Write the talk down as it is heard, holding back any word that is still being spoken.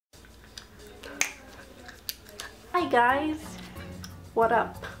Hi guys, what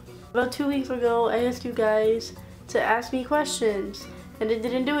up? About 2 weeks ago I asked you guys to ask me questions, and I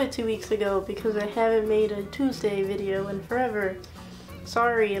didn't do it 2 weeks ago because I haven't made a Tuesday video in forever.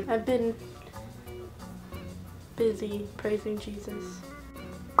 Sorry, I've been busy praising Jesus.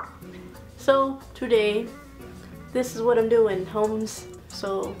 So today, this is what I'm doing, homes.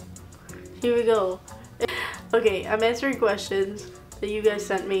 So here we go. Okay, I'm answering questions that you guys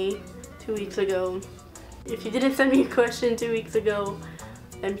sent me 2 weeks ago. If you didn't send me a question 2 weeks ago,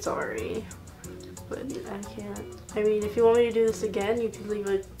 I'm sorry, but I can't. I mean, if you want me to do this again, you can leave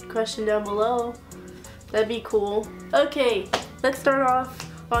a question down below. That'd be cool. Okay, let's start off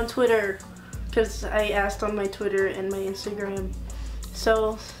on Twitter, because I asked on my Twitter and my Instagram.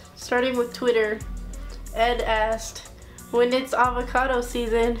 So, starting with Twitter, Ed asked, when it's avocado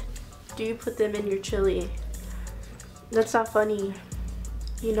season, do you put them in your chili? That's not funny.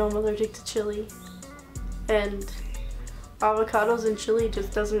 You know I'm allergic to chili. And avocados and chili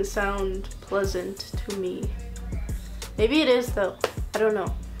just doesn't sound pleasant to me. Maybe it is though. I don't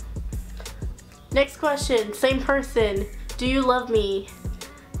know. Next question, same person. Do you love me?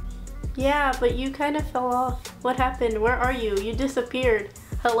 Yeah, but you kind of fell off. What happened? Where are you? You disappeared.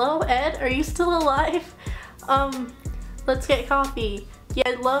 Hello, Ed? Are you still alive? Let's get coffee. Yeah,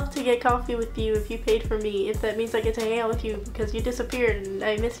 I'd love to get coffee with you if you paid for me, if that means I get to hang out with you because you disappeared and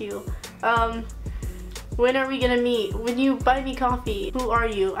I miss you. When are we gonna meet? When you buy me coffee. Who are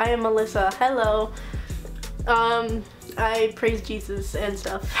you? I am Melissa. Hello. I praise Jesus and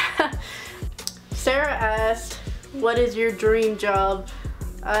stuff. Sarah asked, what is your dream job?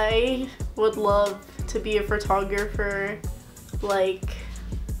 I would love to be a photographer, like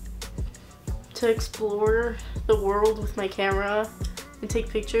to explore the world with my camera and take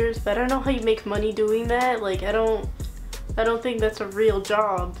pictures, but I don't know how you make money doing that. Like I don't think that's a real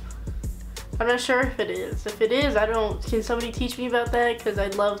job. I'm not sure if it is. If it is, can somebody teach me about that? Because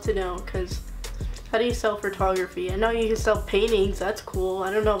I'd love to know, because how do you sell photography? I know you can sell paintings, that's cool.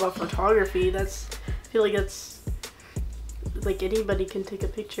 I don't know about photography. I feel like that's, like anybody can take a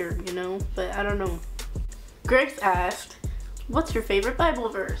picture, you know? But I don't know. Grace asked, what's your favorite Bible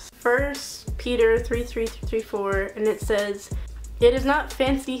verse? 1 Peter 3:3-4, and it says, it is not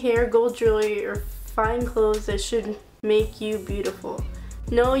fancy hair, gold jewelry, or fine clothes that should make you beautiful.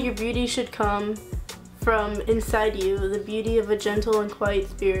 No, your beauty should come from inside you, the beauty of a gentle and quiet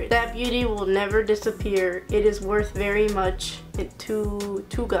spirit. That beauty will never disappear. It is worth very much to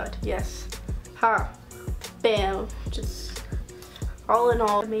God. Yes. Ha. Bam. Just all in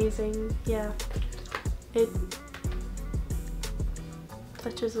all, amazing. Yeah. It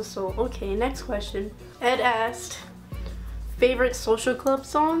touches the soul. Okay, next question. Ed asked, favorite social club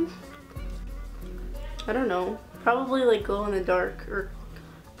song? I don't know. Probably like Glow in the Dark, or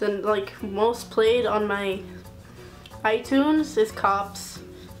the like most played on my iTunes is Cops.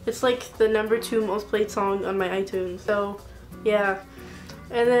 It's like the #2 most played song on my iTunes. So yeah.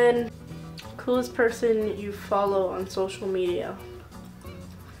 And then coolest person you follow on social media?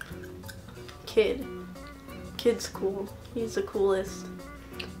 Kid. Kid's cool. He's the coolest.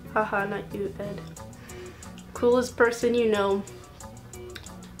 Haha, not you, Ed. Coolest person you know?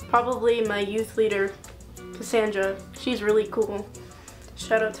 Probably my youth leader, Cassandra. She's really cool.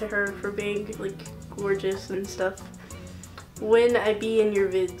 Shout out to her for being like gorgeous and stuff. When I be in your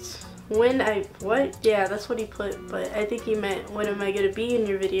vids. What? Yeah, that's what he put, but I think he meant when am I gonna be in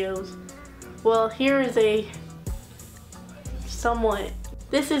your videos? Well, here is a somewhat.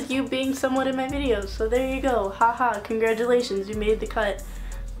 This is you being somewhat in my videos, so there you go. Haha, congratulations, you made the cut.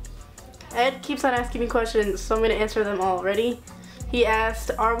 Ed keeps on asking me questions, so I'm gonna answer them all. Ready? He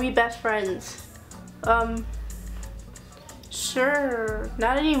asked, are we best friends? Sure,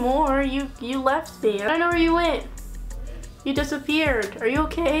 not anymore. You left me. I don't know where you went. You disappeared. Are you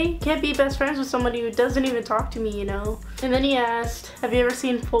okay? Can't be best friends with somebody who doesn't even talk to me, you know? And then he asked, have you ever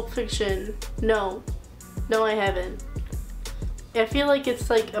seen Pulp Fiction? No. No, I haven't. I feel like it's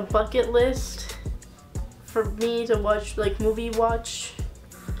like a bucket list for me to watch, like movie watch.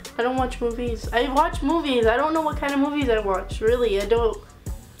 I don't watch movies. I watch movies. I don't know what kind of movies I watch. Really, I don't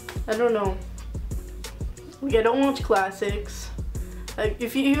know. Like, I don't watch classics.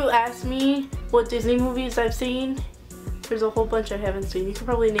 If you ask me what Disney movies I've seen, there's a whole bunch I haven't seen. You could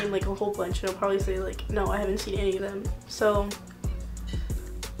probably name like a whole bunch and I'll probably say like, no, I haven't seen any of them. So,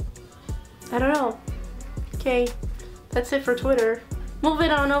 I don't know. Okay, that's it for Twitter.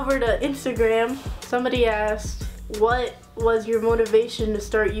 Moving on over to Instagram. Somebody asked, what was your motivation to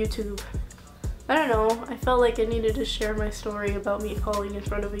start YouTube? I don't know. I felt like I needed to share my story about me falling in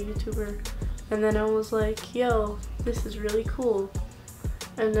front of a YouTuber. And then I was like, yo, this is really cool.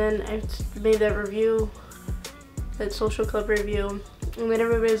 And then I made that review that social club review, and then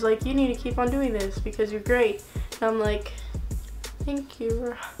everybody's like, you need to keep on doing this because you're great. And I'm like, thank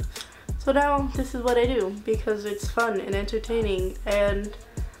you. So now this is what I do because it's fun and entertaining, and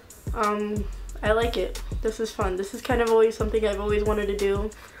I like it. This is fun. This is kind of always something I've always wanted to do.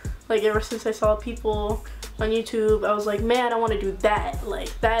 Like ever since I saw people on YouTube, I was like, man, I want to do that.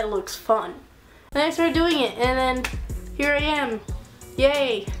 Like that looks fun. And I started doing it, and then here I am.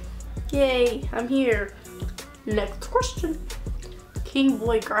 Yay. Yay, I'm here. Next question. King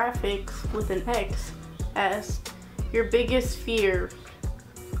Boy Graphics with an X asked, your biggest fear?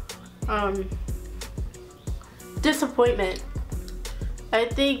 Disappointment. I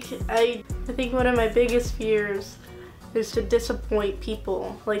think one of my biggest fears is to disappoint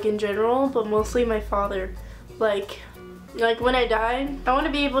people, like in general, but mostly my father. Like when I die, I want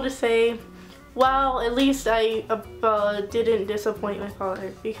to be able to say, wow, at least I didn't disappoint my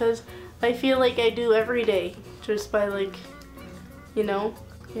father, because I feel like I do every day, just by like, you know,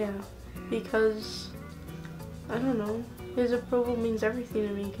 yeah, because I don't know, his approval means everything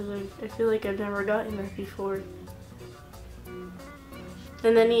to me, because I feel like I've never gotten that before.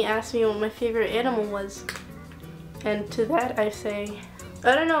 And then he asked me what my favorite animal was, and to that I say,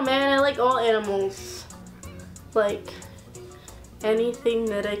 I don't know, man, I like all animals. Like, anything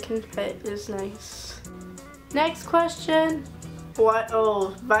that I can pet is nice. Next question. What?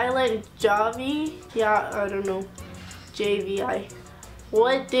 Oh, Violent Javi? Yeah, I don't know. JVI.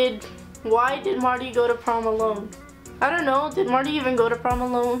 Why did Marty go to prom alone? I don't know. Did Marty even go to prom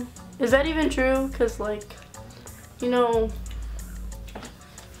alone? Is that even true? Cause like, you know,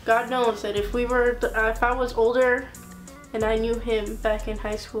 God knows that if I was older and I knew him back in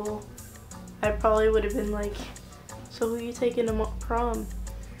high school, I probably would have been like, so who are you taking to prom?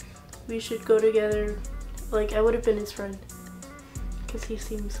 We should go together. Like, I would have been his friend, because he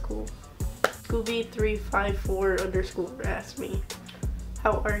seems cool. Scooby354_ asked me,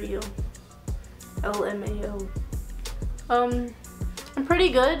 how are you? LMAO. I'm pretty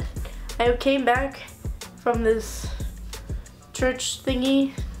good. I came back from this church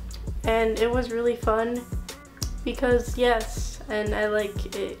thingy, and it was really fun, because yes, and I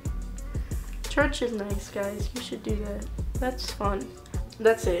like it. Church is nice, guys. You should do that. That's fun.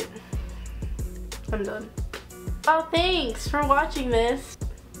 That's it. I'm done. Oh, thanks for watching this.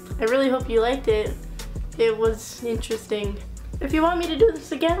 I really hope you liked it. It was interesting. If you want me to do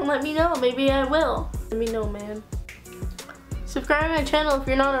this again, let me know. Maybe I will. Let me know, man. Subscribe to my channel if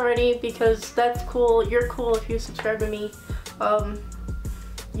you're not already, because that's cool. You're cool if you subscribe to me.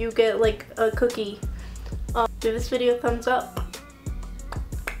 You get like a cookie. Give this video a thumbs up.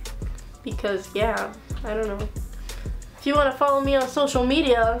 Because yeah, I don't know. If you want to follow me on social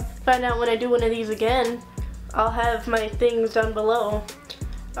media, find out when I do one of these again, I'll have my things down below,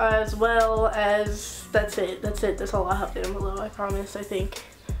 as well as, that's it. That's all I'll have down below, I promise, I think.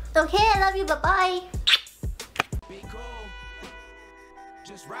 Okay, I love you, bye-bye. Be cool.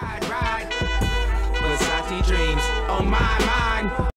 Just ride. Versace dreams on my mind.